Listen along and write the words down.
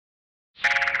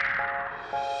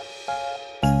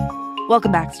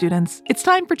Welcome back, students. It's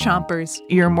time for Chompers,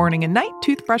 your morning and night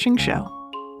toothbrushing show.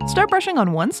 Start brushing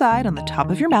on one side on the top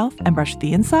of your mouth and brush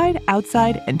the inside,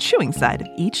 outside, and chewing side of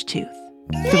each tooth.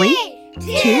 3,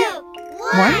 2,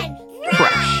 1,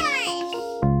 brush.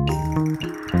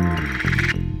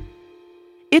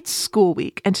 It's school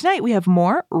week, and tonight we have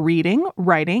more reading,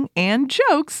 writing, and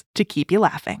jokes to keep you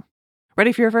laughing.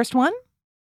 Ready for your first one?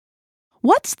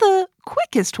 What's the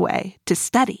quickest way to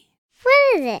study?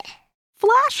 What is it?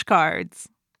 Flashcards.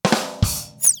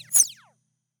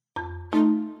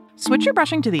 Switch your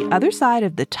brushing to the other side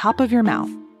of the top of your mouth.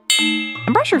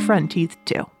 And brush your front teeth,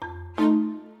 too.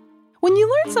 When you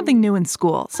learn something new in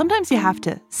school, sometimes you have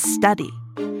to study.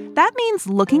 That means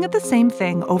looking at the same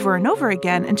thing over and over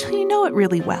again until you know it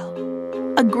really well.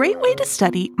 A great way to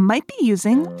study might be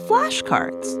using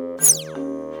flashcards.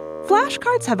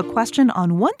 Flashcards have a question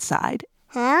on one side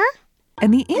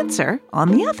and the answer on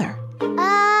the other.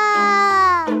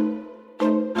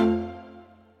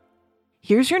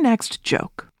 Here's your next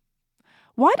joke.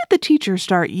 Why did the teacher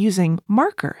start using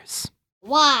markers?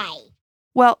 Why?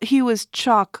 Well, he was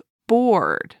chalk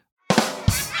bored.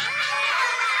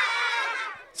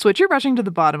 Switch your brushing to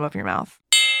the bottom of your mouth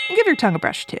and give your tongue a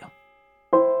brush too.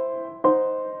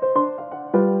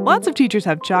 Lots of teachers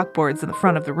have chalkboards in the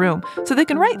front of the room so they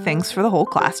can write things for the whole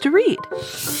class to read.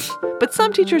 But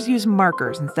some teachers use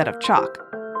markers instead of chalk.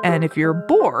 And if you're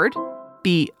bored,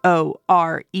 B-O-R-E-D,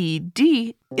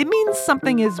 it means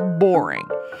something is boring.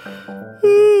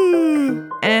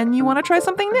 And you want to try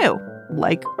something new,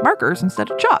 like markers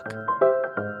instead of chalk.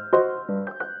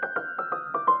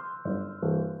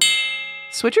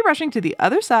 Switch your brushing to the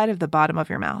other side of the bottom of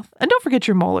your mouth, and don't forget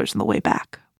your molars on the way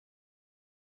back.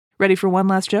 Ready for one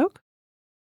last joke?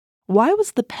 Why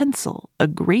was the pencil a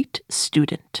great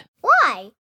student?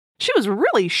 Why? She was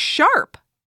really sharp.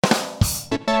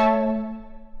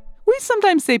 We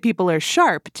sometimes say people are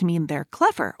sharp to mean they're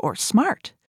clever or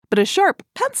smart, but a sharp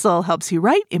pencil helps you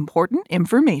write important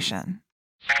information.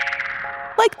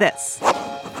 Like this.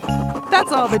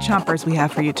 That's all the chompers we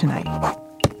have for you tonight.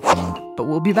 But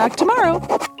we'll be back tomorrow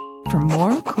for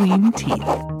more clean teeth.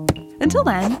 Until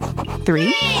then,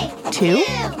 3, 2,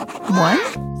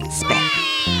 1, spit.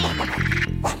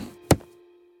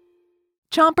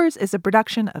 Chompers is a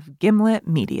production of Gimlet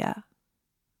Media.